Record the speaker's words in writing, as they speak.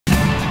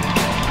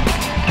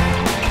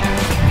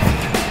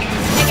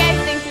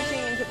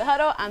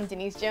Huddle. I'm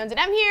Denise Jones,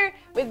 and I'm here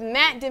with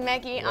Matt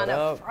Demecki on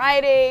a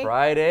Friday,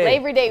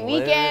 Labor Day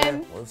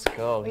weekend. Let's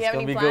go. It's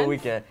gonna be a good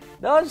weekend.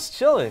 No, just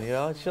chilling,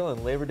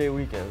 chilling. Labor Day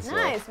weekend. So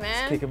nice,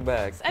 man. Just kicking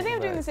back. I think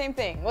I'm doing the same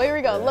thing. Well, here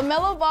we go. Yeah.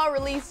 LaMelo Ball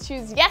released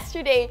shoes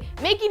yesterday,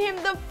 making him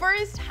the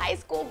first high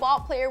school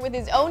ball player with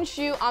his own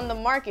shoe on the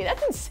market.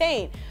 That's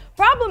insane.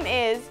 Problem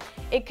is,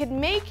 it could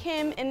make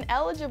him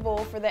ineligible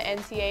for the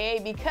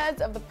NCAA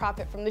because of the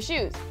profit from the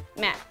shoes.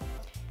 Matt,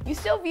 you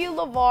still view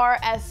LaVar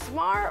as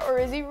smart, or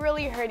is he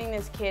really hurting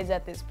his kids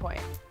at this point?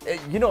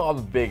 I'm a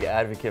big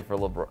advocate for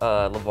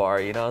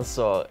LaVar,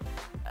 so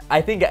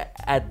I think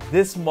at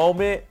this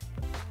moment,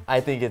 I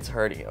think it's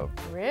hurting him.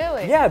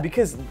 Really? Yeah,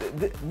 because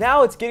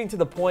now it's getting to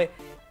the point.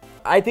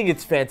 I think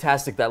it's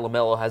fantastic that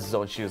LaMelo has his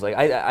own shoes. Like,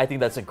 I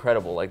think that's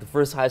incredible. Like, the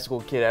first high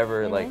school kid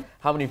ever. Like,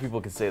 how many people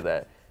can say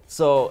that?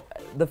 So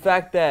the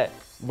fact that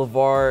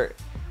LaVar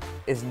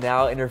is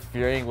now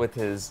interfering with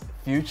his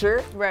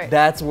future,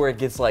 that's where it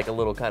gets like a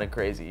little kind of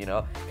crazy,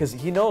 because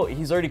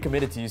he's already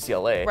committed to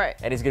UCLA,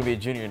 and he's gonna be a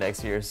junior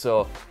next year.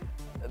 So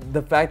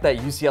the fact that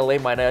UCLA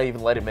might not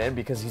even let him in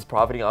because he's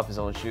profiting off his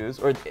own shoes,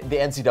 or the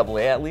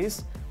NCAA at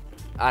least,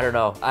 I don't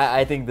know.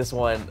 I think this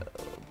one,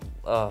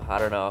 I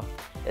don't know.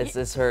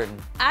 It's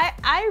hurting.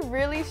 I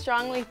really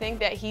strongly think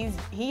that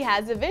he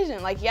has a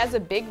vision. Like, he has a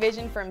big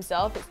vision for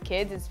himself, his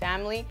kids, his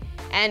family,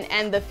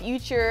 and the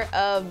future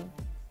of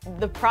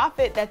the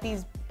profit that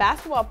these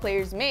basketball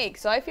players make.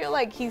 So I feel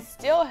like he's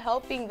still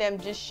helping them,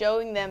 just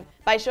showing them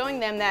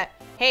that,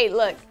 hey,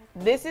 look,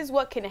 this is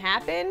what can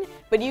happen,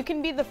 but you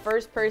can be the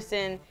first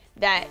person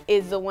that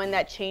is the one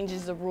that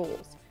changes the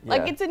rules. Yeah.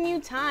 Like, it's a new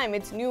time,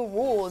 it's new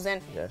rules,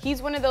 and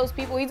he's one of those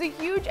people. He's a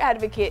huge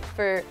advocate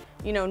for,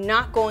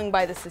 not going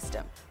by the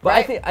system.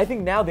 But I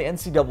think now the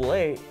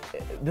NCAA,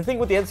 the thing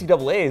with the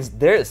NCAA is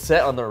they're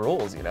set on their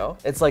rules,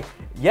 It's like,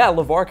 yeah,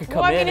 LaVar could come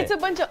in. Well, I mean, it's a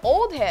bunch of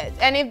old heads,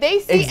 and if they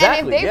see,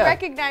 and if they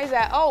recognize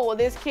that, oh, well,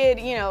 this kid,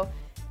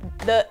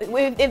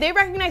 if they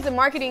recognize the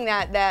marketing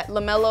that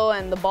LaMelo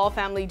and the Ball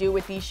family do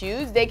with these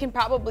shoes, they can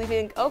probably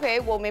think, okay,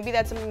 well, maybe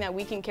that's something that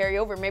we can carry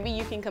over. Maybe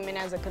you can come in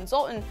as a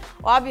consultant,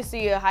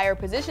 obviously a higher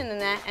position than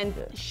that, and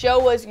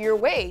show us your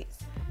ways.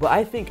 But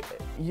I think,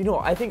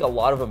 I think a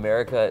lot of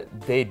America,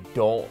 they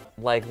don't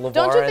like LaVar and the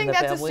family. Don't you think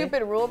that's a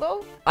stupid rule,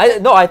 though?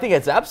 No, I think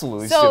it's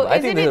absolutely stupid. I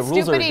think the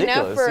rules are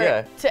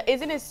ridiculous.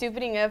 Isn't it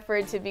stupid enough for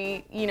it to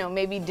be,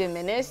 maybe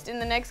diminished in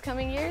the next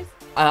coming years?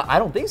 I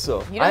don't think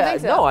so. You don't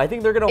think so? No, I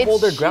think they're gonna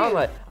hold their ground.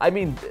 Right. I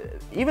mean,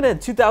 even in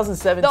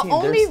 2017,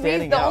 they're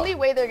standing out. The only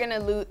way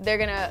they're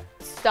gonna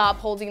stop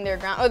holding their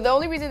ground, or the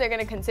only reason they're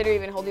gonna consider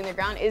even holding their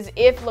ground, is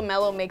if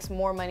LaMelo makes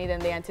more money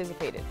than they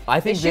anticipated. I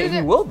think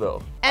he will,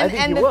 though.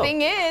 And the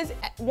thing is,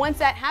 once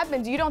that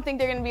happens, you don't think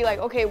they're gonna be like,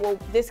 okay, well,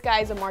 this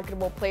guy's a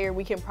marketable player,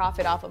 we can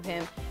profit off of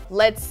him.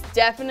 Let's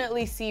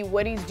definitely see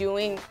what he's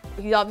doing.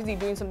 He's obviously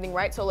doing something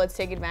right, so let's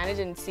take advantage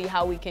and see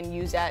how we can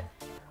use that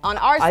on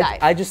our side.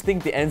 I just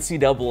think the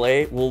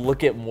NCAA will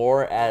look at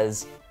more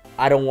as,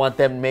 I don't want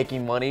them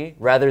making money,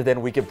 rather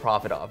than we can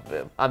profit off of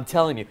them. I'm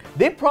telling you,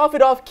 they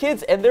profit off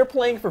kids, and they're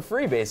playing for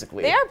free,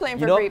 basically. They are playing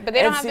for free, but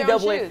they don't have their own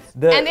shoes.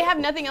 And they have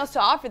nothing else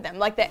to offer them.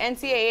 Like, the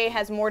NCAA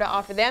has more to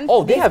offer them.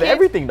 Oh, they have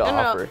everything to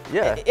offer.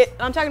 Yeah.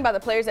 I'm talking about the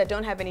players that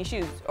don't have any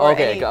shoes.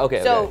 Okay.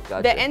 So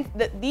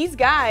gotcha. These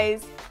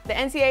guys, the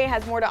NCAA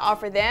has more to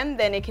offer them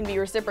than it can be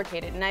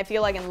reciprocated. And I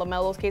feel like in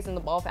LaMelo's case, in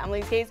the Ball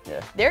family's case,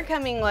 they're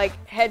coming like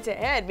head to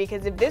head,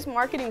 because if this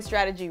marketing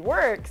strategy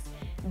works,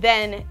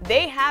 then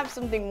they have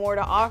something more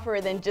to offer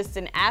than just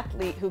an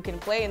athlete who can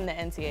play in the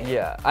NCAA.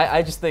 Yeah,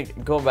 I just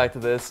think, going back to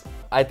this,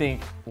 I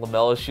think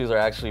LaMelo's shoes are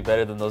actually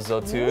better than those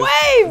Zo2s.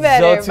 Way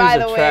better, by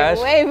the way, trash.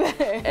 Way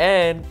better.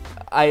 And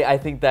I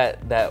think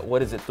that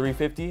what is it,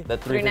 $350? That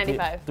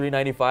 $395.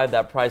 $395.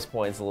 That price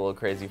point is a little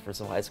crazy for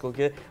some high school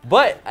kid.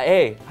 But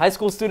hey, high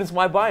school students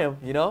might buy them,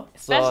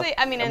 Especially, so,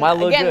 I mean,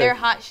 and again, they're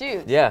hot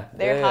shoes. Yeah,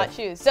 they're hot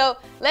shoes. So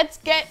let's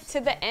get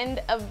to the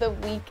end of the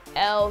week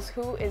L's.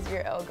 Who is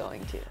your L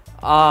going to?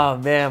 Oh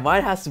man,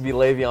 mine has to be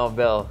Le'Veon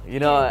Bell.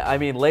 I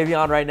mean,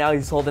 Le'Veon right now,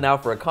 he's holding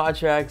out for a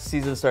contract.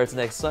 Season starts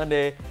next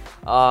Sunday.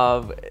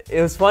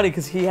 It was funny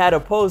because he had a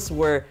post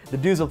where the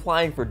dude's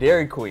applying for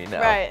Dairy Queen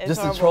now,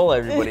 just to troll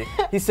everybody.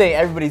 He's saying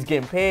everybody's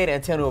getting paid.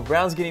 Antonio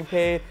Brown's getting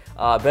paid.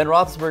 Ben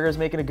Roethlisberger's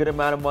making a good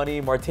amount of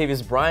money.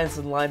 Martavis Bryant's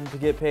in line to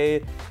get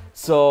paid.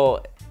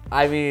 So,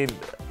 I mean,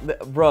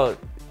 bro,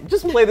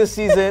 just play this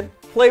season.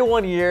 Play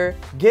 1 year.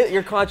 Get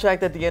your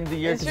contract at the end of the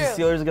year, because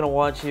the Steelers are going to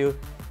want you.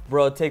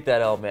 Bro, take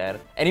that L, man.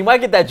 And he might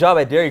get that job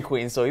at Dairy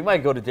Queen, so he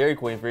might go to Dairy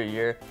Queen for a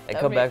year and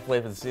come back and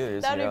play for the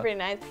Steelers. That would be pretty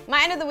nice.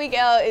 My end of the week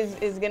L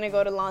is going to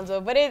go to Lonzo,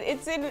 but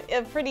it's in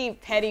a pretty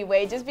petty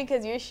way, just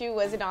because your shoe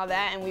wasn't all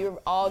that, and we were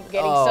all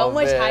getting so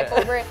much hype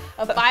over it.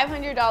 A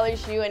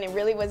 $500 shoe, and it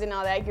really wasn't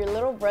all that. Your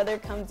little brother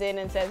comes in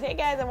and says, hey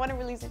guys, I want to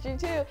release a shoe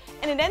too.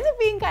 And it ends up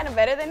being kind of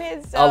better than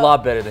his. So a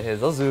lot better than his.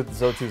 Those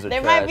Zo2s are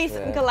There might be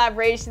some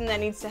collaboration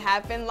that needs to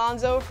happen,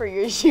 Lonzo, for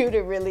your shoe to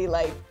really,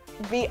 like,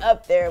 be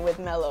up there with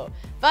Melo.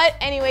 But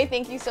anyway,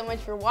 thank you so much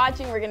for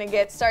watching. We're gonna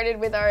get started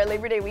with our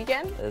Labor Day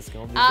weekend. It's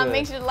gonna be good.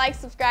 Make sure to like,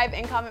 subscribe,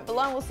 and comment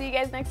below, and we'll see you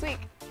guys next week.